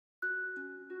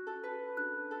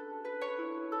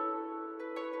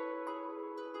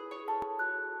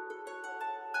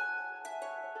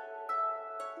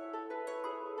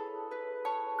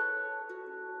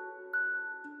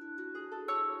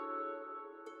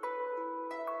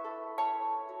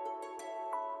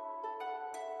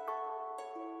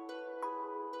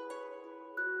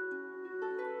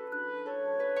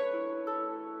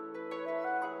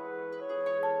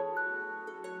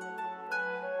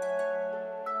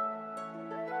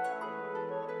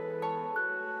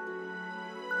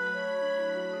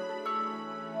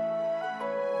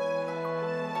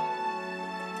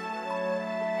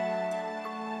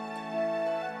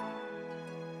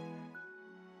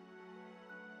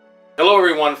Hello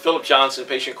everyone, Philip Johnson,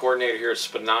 patient coordinator here at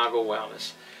Sponaugle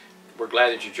Wellness. We're glad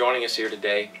that you're joining us here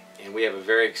today, and we have a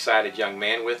very excited young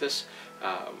man with us.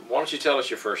 Why don't you tell us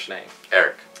your first name?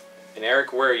 Eric. And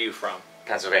Eric, where are you from?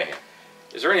 Pennsylvania.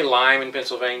 Is there any Lyme in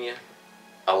Pennsylvania?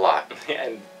 A lot.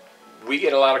 And we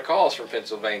get a lot of calls from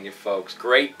Pennsylvania folks.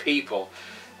 Great people,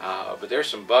 but there's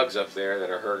some bugs up there that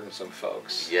are hurting some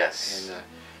folks. Yes. And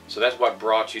so that's what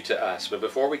brought you to us. But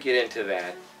before we get into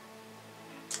that,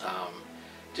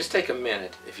 just take a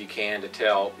minute, if you can, to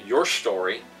tell your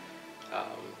story.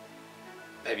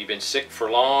 Have you been sick for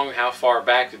long? How far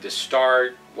back did this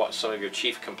start? What some of your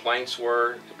chief complaints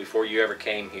were before you ever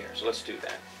came here? So let's do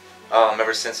that.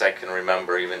 Ever since I can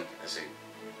remember, even as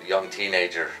a young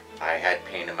teenager, I had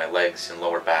pain in my legs and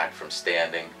lower back from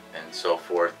standing and so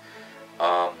forth.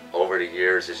 Over the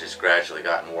years, it's just gradually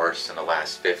gotten worse, and the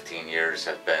last 15 years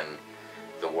have been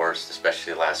the worst,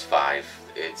 especially the last 5.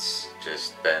 It's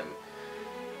just been,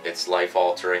 it's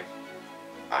life-altering.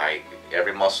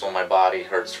 Every muscle in my body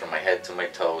hurts from my head to my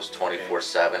toes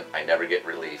 24/7. I never get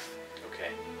relief.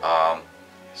 Okay.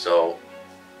 So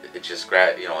it just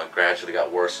it gradually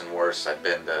got worse and worse. I've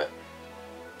been to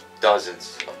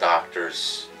dozens of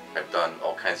doctors. I've done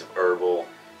all kinds of herbal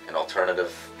and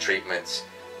alternative treatments.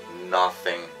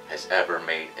 Nothing has ever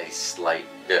made a slight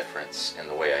difference in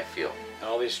the way I feel.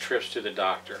 All these trips to the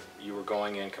doctor, you were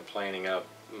going in complaining of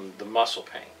the muscle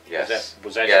pain. Yes.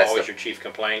 Was that Yes, always your chief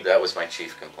complaint? That was my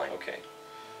chief complaint. Okay.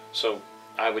 So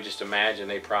I would just imagine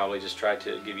they probably just tried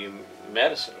to give you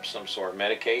medicine of some sort,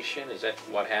 medication. Is that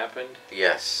what happened?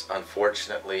 Yes.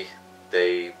 Unfortunately,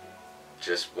 they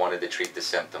just wanted to treat the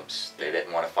symptoms. They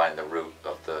didn't want to find the root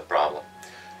of the problem.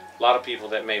 A lot of people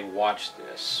that may watch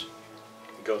this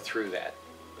go through that.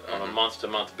 On a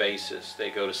month-to-month basis, they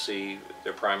go to see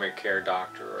their primary care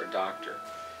doctor or a doctor,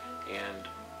 and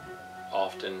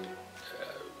often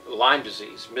Lyme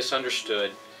disease,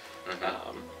 misunderstood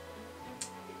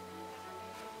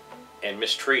and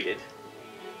mistreated.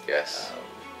 Yes.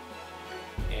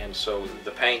 And so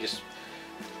the pain just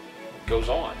goes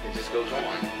on. It just goes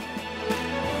on.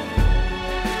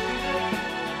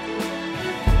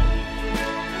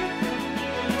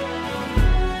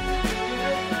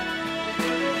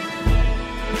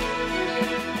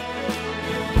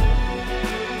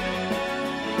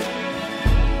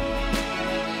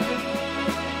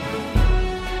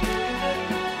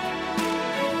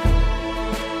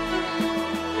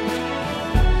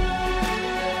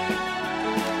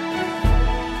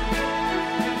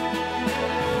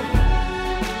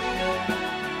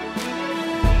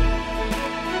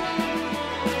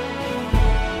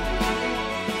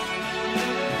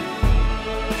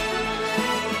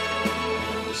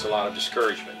 A lot of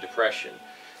discouragement, depression,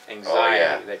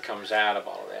 anxiety that comes out of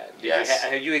all of that.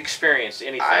 Have you experienced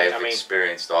anything? I've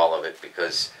experienced all of it,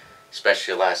 because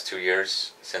especially the last 2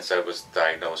 years since I was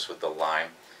diagnosed with the Lyme,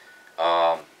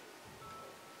 I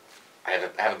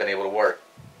haven't been able to work.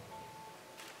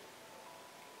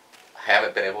 I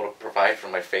haven't been able to provide for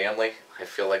my family. I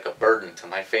feel like a burden to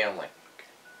my family.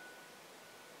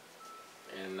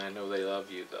 And I know they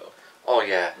love you, though. Oh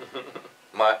yeah.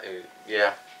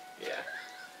 Yeah. Yeah.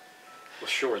 Well,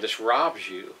 sure. This robs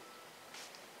you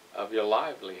of your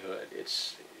livelihood.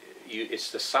 It's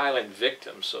the silent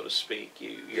victim, so to speak.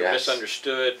 You're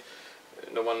misunderstood.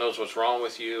 No one knows what's wrong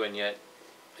with you, and yet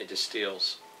it just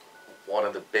steals. One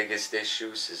of the biggest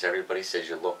issues is everybody says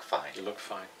you look fine. You look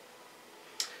fine.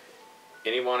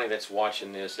 Anyone that's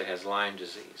watching this that has Lyme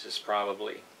disease has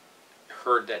probably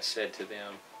heard that said to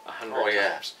them 100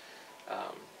 times.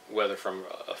 Whether from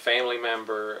a family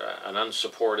member, an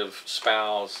unsupportive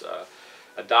spouse,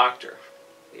 a doctor,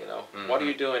 what are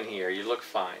you doing here? You look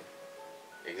fine.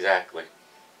 Exactly.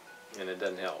 And it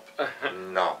doesn't help.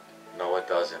 No, it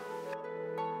doesn't.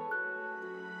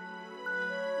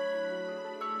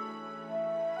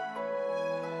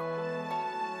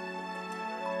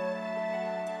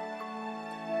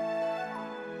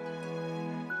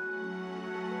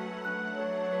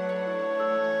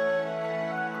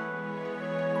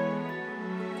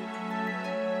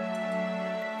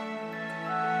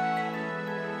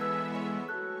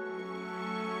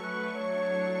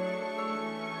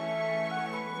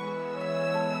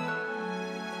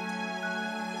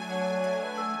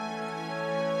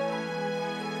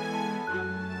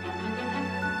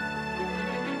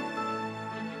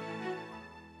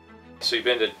 So you've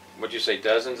been to, what'd you say,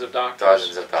 dozens of doctors?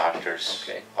 Dozens of doctors.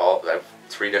 Okay. I have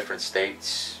 3 different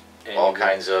states, and all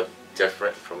kinds of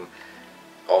different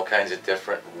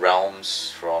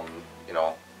realms. From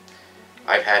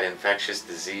I've had infectious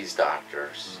disease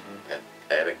doctors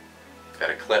at a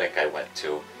clinic I went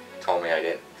to told me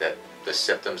that the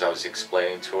symptoms I was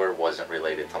explaining to her wasn't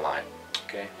related to Lyme.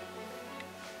 Okay.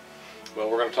 Well,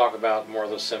 we're going to talk about more of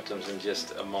those symptoms in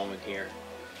just a moment here.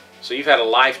 So you've had a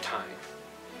lifetime.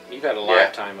 You've had a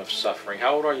lifetime of suffering.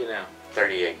 How old are you now?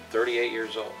 38. 38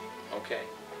 years old. Okay.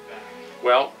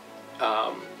 Well,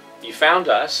 you found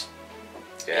us.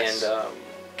 Yes. And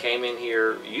came in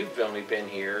here. You've only been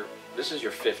here. This is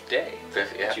your 5th day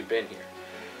that you've been here.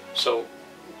 So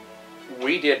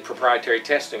we did proprietary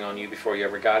testing on you before you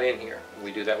ever got in here.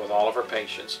 We do that with all of our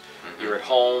patients. Mm-hmm. You're at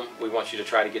home. We want you to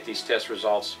try to get these test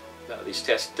results, these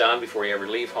tests done before you ever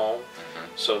leave home,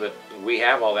 so that we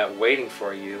have all that waiting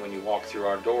for you when you walk through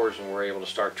our doors and we're able to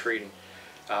start treating.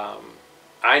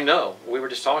 I know, we were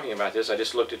just talking about this. I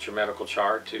just looked at your medical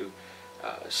chart to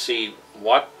see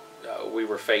what we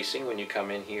were facing when you come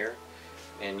in here,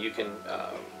 and you can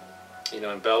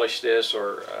embellish this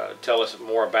or tell us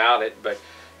more about it, but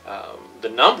the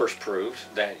numbers proved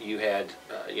that you had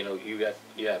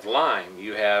you have Lyme,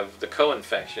 you have the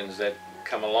co-infections that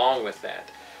come along with that,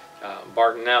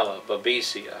 Bartonella,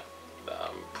 Babesia,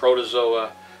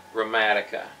 Protozoa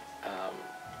rheumatica.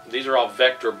 These are all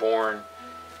vector-borne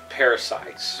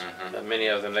parasites, many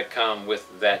of them that come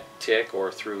with that tick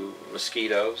or through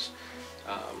mosquitoes.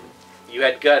 You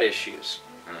had gut issues.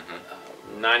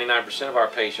 99% of our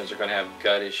patients are going to have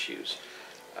gut issues,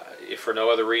 if for no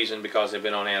other reason because they've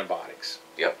been on antibiotics.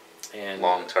 Yep. And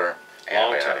long-term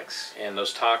antibiotics. And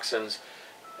those toxins,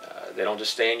 they don't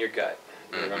just stay in your gut.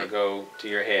 They're going to go to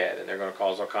your head, and they're going to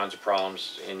cause all kinds of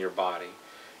problems in your body.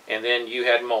 And then you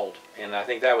had mold, and I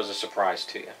think that was a surprise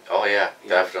to you. Oh yeah,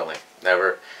 definitely.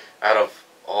 Never, out of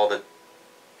all the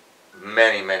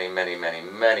many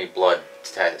blood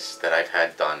tests that I've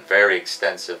had done, very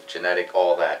extensive, genetic,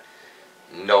 all that,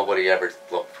 nobody ever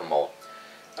looked for mold.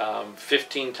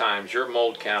 15 times, your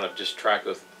mold count of just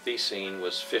trichothecene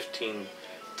was 15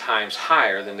 times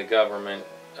higher than the government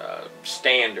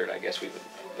standard, I guess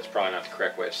that's probably not the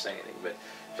correct way of saying it, but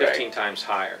 15 times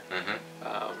higher.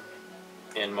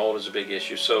 And mold is a big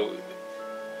issue. So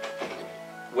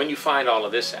when you find all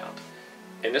of this out,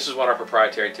 and this is what our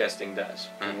proprietary testing does,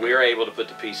 we're able to put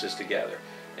the pieces together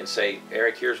and say,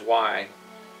 Eric, here's why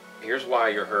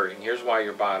you're hurting, here's why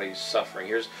your body's suffering,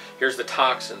 here's the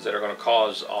toxins that are going to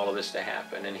cause all of this to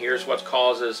happen, and here's what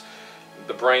causes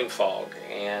the brain fog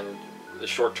and the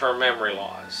short-term memory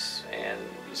loss and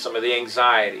some of the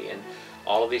anxiety and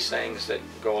all of these things that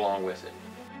go along with it.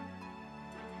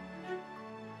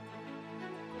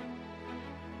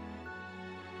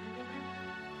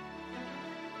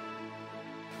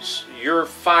 Your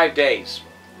 5 days,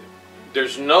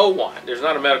 there's not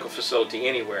a medical facility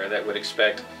anywhere that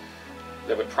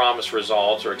would promise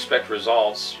results or expect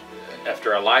results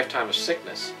after a lifetime of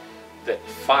sickness, that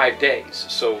 5 days.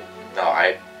 So no,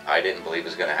 I didn't believe it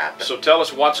was going to happen. So tell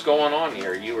us what's going on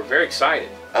here. You were very excited.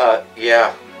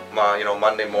 Yeah,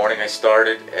 Monday morning I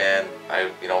started, and I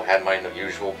had my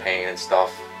usual pain and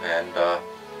stuff, and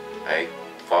I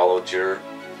followed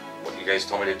what you guys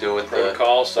told me to do with the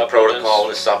protocol,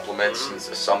 the supplements, and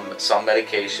some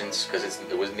medications because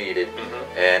it was needed.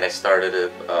 And I started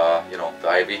the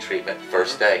IV treatment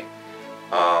first day,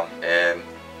 and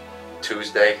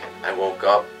Tuesday I woke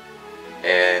up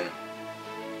and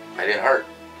I didn't hurt.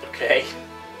 Okay.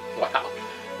 Wow.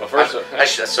 Well, first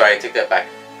sorry, I take that back.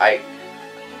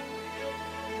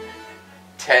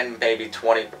 10, maybe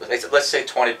 20. Let's say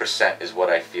 20% is what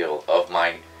I feel of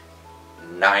my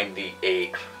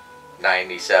 98.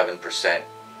 97%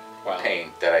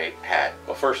 pain that I had.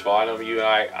 Well, first of all, I know you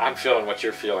and I'm feeling what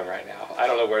you're feeling right now. I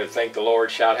don't know where to thank the Lord.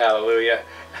 Shout hallelujah.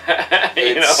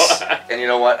 And you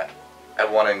know what? I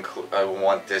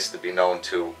want this to be known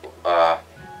too.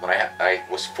 When I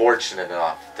was fortunate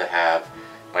enough to have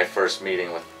my first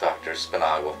meeting with Dr.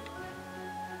 Sponaugle,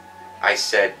 I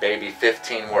said maybe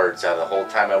 15 words out of the whole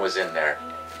time I was in there,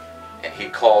 and he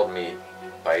called me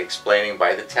by explaining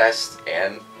by the test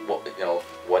and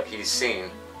what he's seen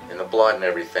in the blood and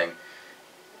everything.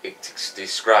 It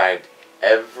described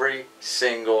every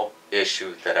single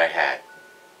issue that I had.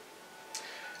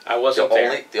 I wasn't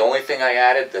there. The only thing I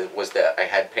added was that I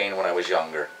had pain when I was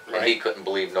younger, and he couldn't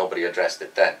believe nobody addressed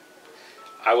it then.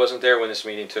 I wasn't there when this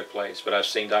meeting took place, but I've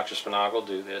seen Dr. Sponaugle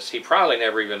do this. He probably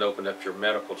never even opened up your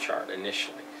medical chart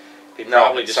initially. He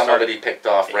probably just some of it he picked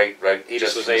off right. He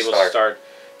just was able to start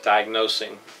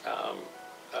diagnosing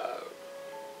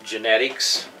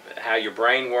genetics, how your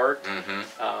brain worked,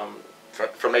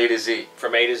 from A to Z.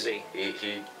 From A to Z.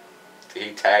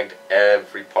 He tagged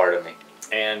every part of me.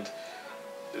 And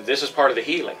this is part of the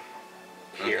healing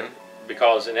here,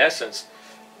 because in essence,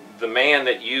 the man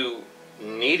that you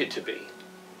needed to be,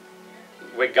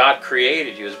 what God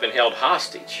created you, has been held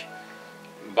hostage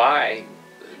by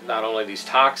not only these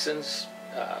toxins,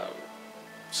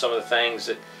 some of the things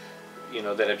that, you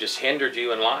know, that have just hindered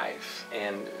you in life.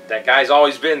 And that guy's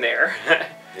always been there.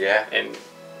 Yeah. And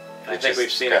I think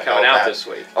we've seen it coming out this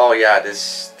week. Oh yeah,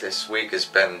 this week has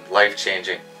been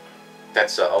life-changing.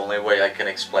 That's the only way I can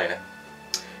explain it.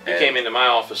 You came into my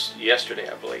office yesterday,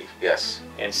 I believe. Yes.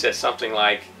 And said something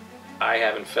like, I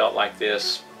haven't felt like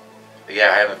this.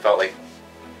 Yeah, I haven't felt like,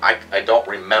 I don't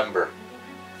remember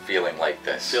feeling like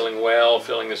this. Feeling well,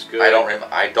 feeling this good.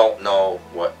 I don't know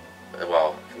what,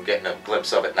 well, I'm getting a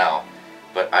glimpse of it now,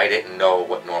 but I didn't know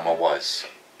what normal was.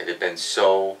 It had been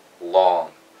so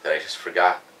long that I just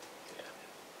forgot.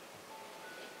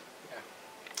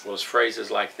 Well, it's phrases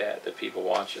like that that people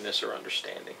watching this are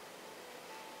understanding.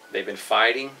 They've been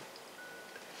fighting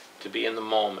to be in the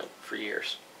moment for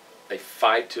years. They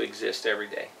fight to exist every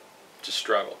day, to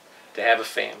struggle, to have a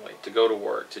family, to go to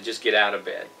work, to just get out of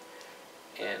bed.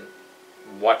 And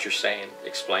what you're saying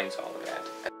explains all of that.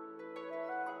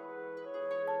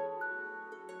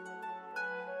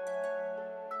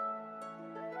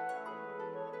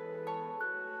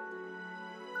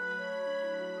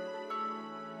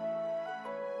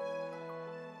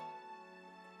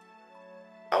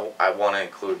 I want to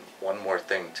include one more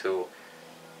thing too.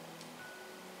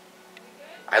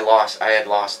 I had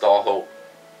lost all hope.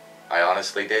 I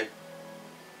honestly did.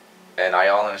 And I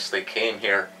honestly came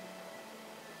here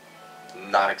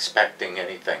not expecting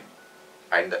anything.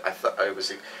 I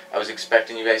was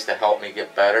expecting you guys to help me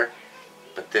get better,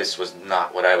 but this was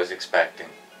not what I was expecting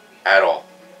at all.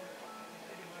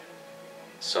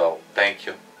 So thank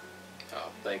you. Oh,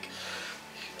 thank you.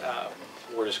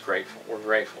 We're just grateful. We're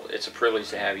grateful. It's a privilege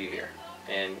to have you here,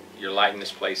 and you're lighting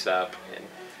this place up. And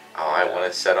I want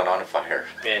to set it on fire.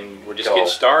 And we're just getting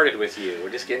started with you. We're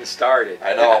just getting started.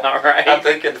 I know. All right. I'm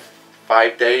thinking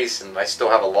 5 days, and I still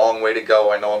have a long way to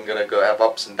go. I know I'm gonna go have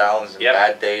ups and downs and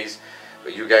bad days,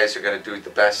 but you guys are gonna do the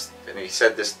best. And he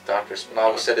said this, Dr.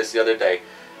 Sponaugle said this the other day.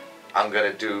 I'm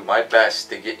gonna do my best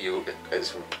to get you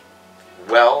as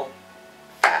well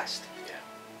fast.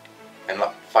 Yeah. And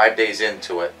 5 days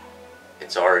into it,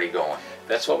 it's already going.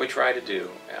 That's what we try to do.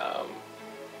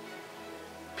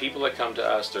 People that come to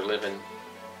us, they're living,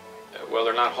 well,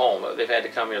 they're not home. They've had to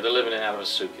come here. They're living out of a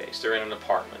suitcase. They're in an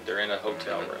apartment. They're in a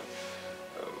hotel room.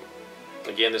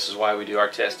 Again, this is why we do our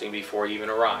testing before you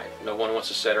even arrive. No one wants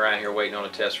to sit around here waiting on a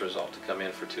test result to come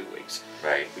in for 2 weeks.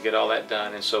 Right. We get all that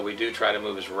done, and so we do try to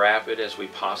move as rapid as we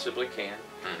possibly can.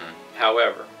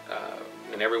 However,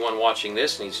 and everyone watching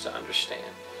this needs to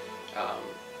understand,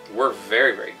 we're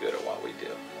very, very good at what we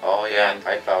do. Oh yeah,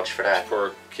 I vouch for that.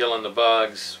 For killing the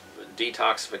bugs,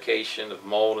 detoxification of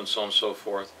mold, and so on and so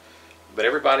forth. But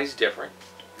everybody's different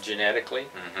genetically.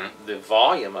 The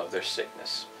volume of their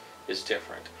sickness is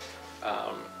different.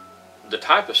 The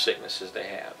type of sicknesses they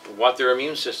have, what their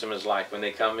immune system is like when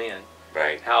they come in.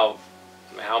 Right. How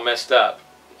messed up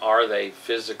are they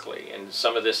physically, and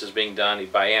some of this is being done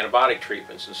by antibiotic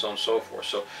treatments and so on and so forth.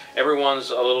 So everyone's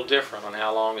a little different on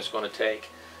how long it's going to take,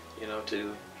 you know,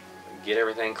 to get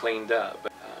everything cleaned up.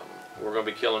 But, we're going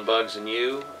to be killing bugs in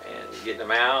you and getting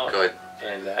them out. Good.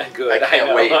 And good. I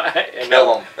can't wait.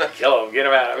 Kill them. Kill them. Get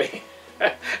them out of me.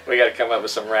 We got to come up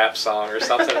with some rap song or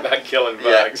something about killing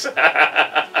bugs.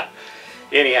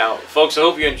 Anyhow, folks, I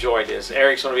hope you enjoyed this.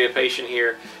 Eric's going to be a patient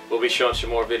here. We'll be showing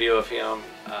some more video of him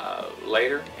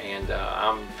later. And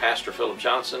I'm Pastor Philip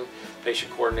Johnson,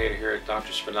 patient coordinator here at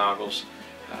Dr. Sponaugle's,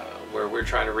 where we're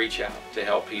trying to reach out to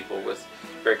help people with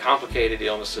very complicated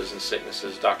illnesses and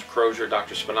sicknesses. Dr. Crozier,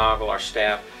 Dr. Sponaugle, our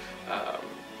staff,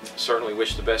 certainly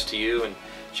wish the best to you. And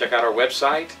check out our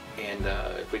website. And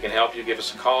if we can help you, give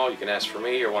us a call. You can ask for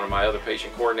me or one of my other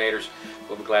patient coordinators.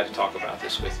 We'll be glad to talk about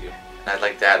this with you. I'd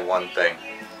like to add one thing.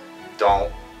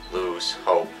 Don't lose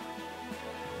hope.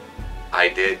 I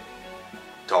did.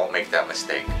 Don't make that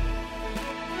mistake.